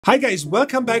Hi guys,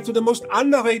 welcome back to the most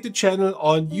underrated channel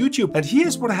on YouTube. And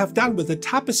here's what I have done with the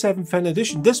Tapas 7 Fan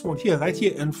Edition, this one here, right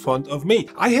here in front of me.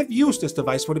 I have used this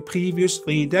device for the previous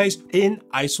 3 days in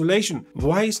isolation.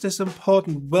 Why is this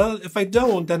important? Well, if I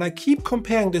don't, then I keep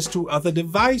comparing this to other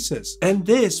devices. And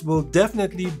this will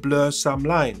definitely blur some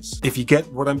lines. If you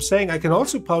get what I'm saying, I can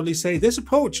also proudly say this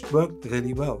approach worked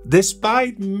really well.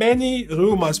 Despite many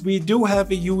rumors, we do have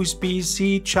a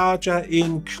USB-C charger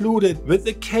included with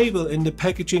the cable in the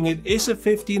package. It is a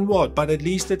 15 watt, but at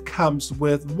least it comes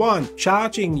with one.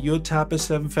 Charging your Tapas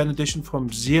 7 Fan Edition from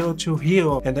 0 to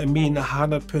hero, and I mean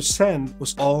 100%,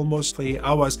 was almost 3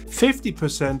 hours.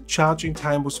 50% charging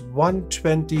time was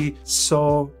 120,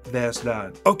 so there's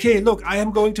that. Okay, look, I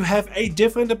am going to have a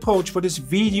different approach for this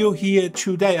video here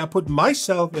today. I put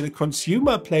myself in a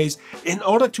consumer place in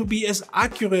order to be as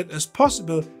accurate as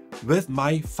possible with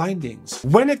my findings.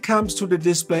 When it comes to the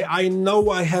display, I know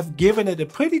I have given it a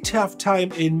pretty tough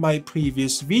time in my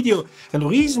previous video, and the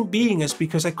reason being is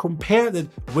because I compared it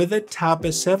with the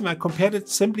Tapas 7. I compared it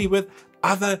simply with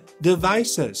other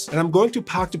devices. And I'm going to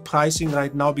park the pricing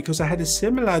right now because I had a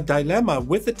similar dilemma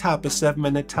with the Tapas 7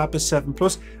 and the Tapas 7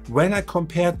 Plus when I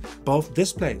compared both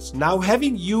displays. Now,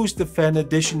 having used the Fan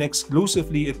Edition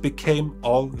exclusively, it became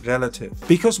all relative.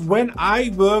 Because when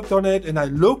I worked on it and I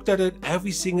looked at it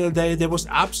every single day, there was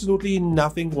absolutely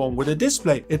nothing wrong with the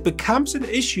display. It becomes an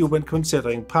issue when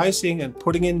considering pricing and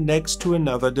putting it next to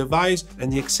another device.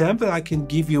 And the example I can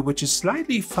give you, which is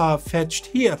slightly far-fetched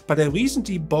here, but I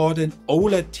recently bought an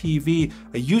OLED TV.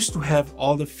 I used to have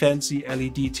all the fancy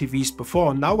LED TVs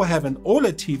before. Now I have an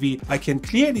OLED TV. I can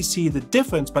clearly see the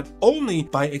difference, but only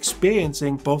by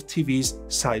experiencing both TVs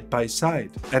side by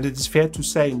side. And it is fair to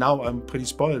say now I'm pretty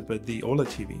spoiled with the OLED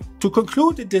TV. To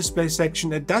conclude the display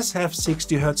section, it does have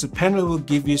 60 Hz. The panel will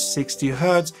give you 60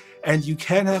 Hz. And you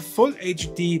can have full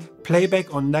HD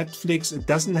playback on Netflix. It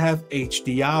doesn't have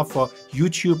HDR for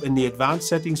YouTube. In the advanced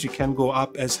settings, you can go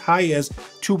up as high as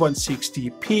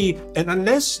 2160p. And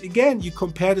unless, again, you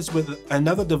compare this with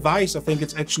another device, I think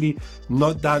it's actually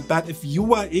not that bad. If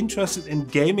you are interested in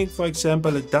gaming, for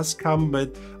example, it does come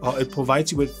with, or it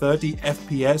provides you with 30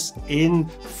 FPS in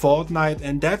Fortnite,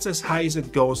 and that's as high as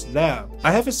it goes there.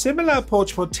 I have a similar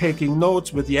approach for taking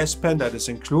notes with the S Pen that is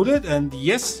included. And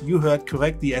yes, you heard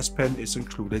correct, the S Pen is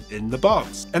included in the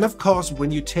box. And of course, when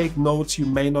you take notes, you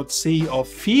may not see or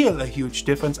feel a huge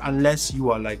difference unless you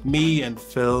are like me and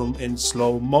film in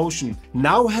slow motion.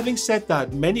 Now, having said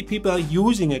that, many people are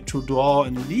using it to draw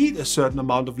and lead a certain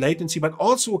amount of latency, but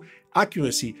also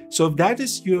accuracy. So if that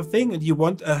is your thing and you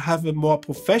want to have a more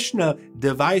professional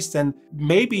device, then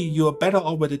maybe you're better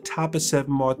off with a Tapas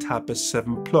 7 or Tapas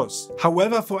 7 Plus.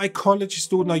 However, for a college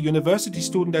student or university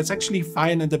student, that's actually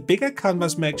fine, and the bigger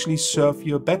canvas may actually serve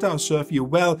you better or serve you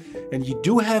well. And you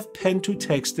do have pen to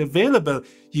text available.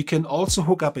 You can also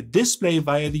hook up a display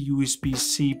via the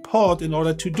USB-C port in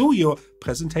order to do your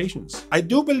presentations. I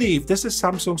do believe this is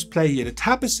Samsung's play here, the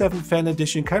Tapas 7 Fan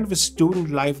Edition, kind of a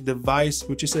student life device,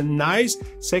 which is a nice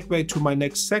segue to my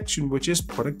next section, which is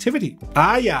productivity.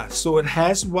 Yeah, so it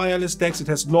has wireless DeX, it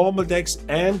has normal DeX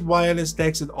and wireless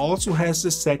DeX. It also has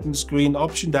the second screen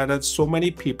option that so many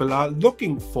people are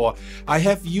looking for. I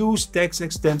have used DeX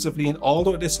extensively, and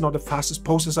although it is not the fastest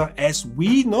processor, as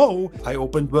we know, I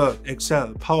opened Word,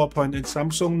 Excel, PowerPoint and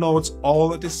Samsung Notes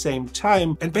all at the same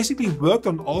time, and basically worked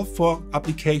on all 4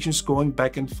 applications going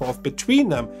back and forth between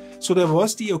them. So there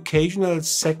was the occasional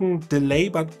second delay,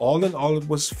 but all in all it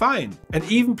was fine. And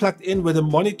even plugged in with a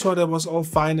monitor, that was all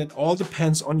fine. It all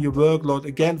depends on your workload.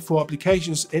 Again, 4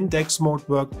 applications in DeX mode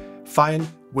worked fine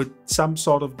with some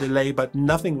sort of delay, but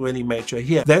nothing really major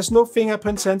here. There's no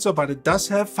fingerprint sensor, but it does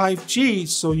have 5G,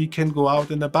 so you can go out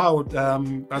and about.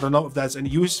 I don't know if that's any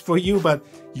use for you, but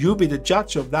you be the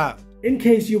judge of that. In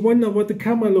case you wonder what the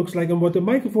camera looks like and what the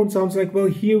microphone sounds like, well,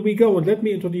 here we go. And let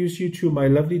me introduce you to my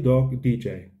lovely dog,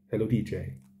 DJ. Hello,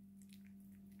 DJ.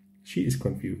 She is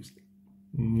confused.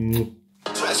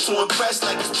 Dress to impress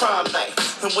like it's prom night.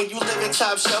 And when you live in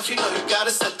top shelf, you know you gotta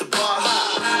set the bar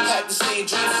high. Had the same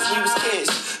dreams since we was kids.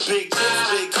 Big trips,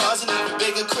 big cars, and even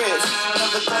bigger cribs.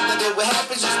 Never thought that it would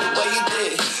happen just the way it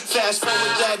did. Fast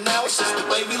forward that now, it's just the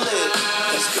way we live.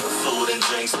 Let's go food and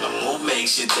drinks. My mood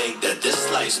makes you think that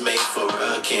this life's made for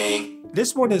a king.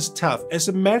 This one is tough. As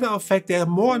a matter of fact, there are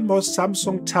more and more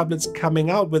Samsung tablets coming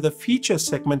out with a feature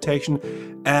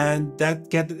segmentation, and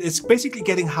it's basically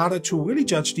getting harder to really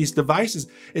judge these devices.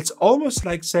 It's almost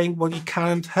like saying, well, you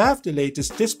can't have the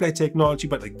latest display technology,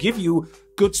 but I give you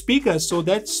good speakers. So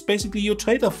that's basically your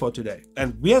trade-off for today.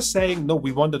 And we are saying, no,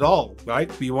 we want it all,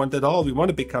 right? We want it all. We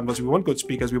want a big canvas. We want good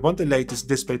speakers. We want the latest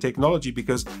display technology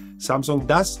because Samsung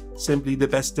does simply the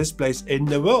best displays in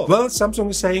the world. Well, Samsung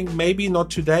is saying maybe not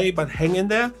today, but hang in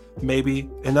there. Maybe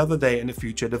another day in a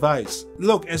future device.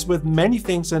 Look, as with many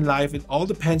things in life, it all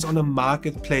depends on the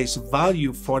marketplace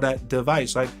value for that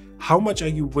device, right? How much are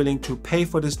you willing to pay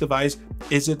for this device?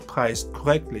 Is it priced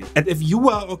correctly? And if you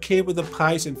are okay with the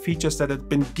price and features that have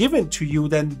been given to you,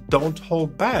 then don't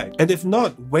hold back. And if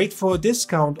not, wait for a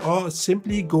discount or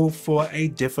simply go for a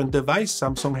different device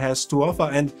Samsung has to offer.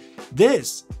 And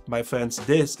this, my friends,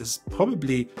 this is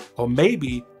probably or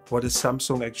maybe what is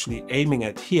Samsung actually aiming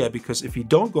at here, because if you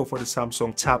don't go for the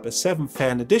Samsung Tab S7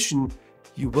 Fan Edition,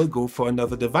 you will go for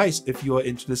another device if you are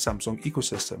into the Samsung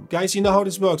ecosystem. Guys, you know how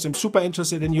this works. I'm super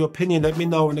interested in your opinion. Let me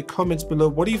know in the comments below.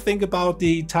 What do you think about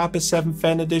the Tab S7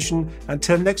 Fan Edition?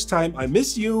 Until next time, I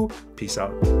miss you. Peace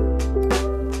out.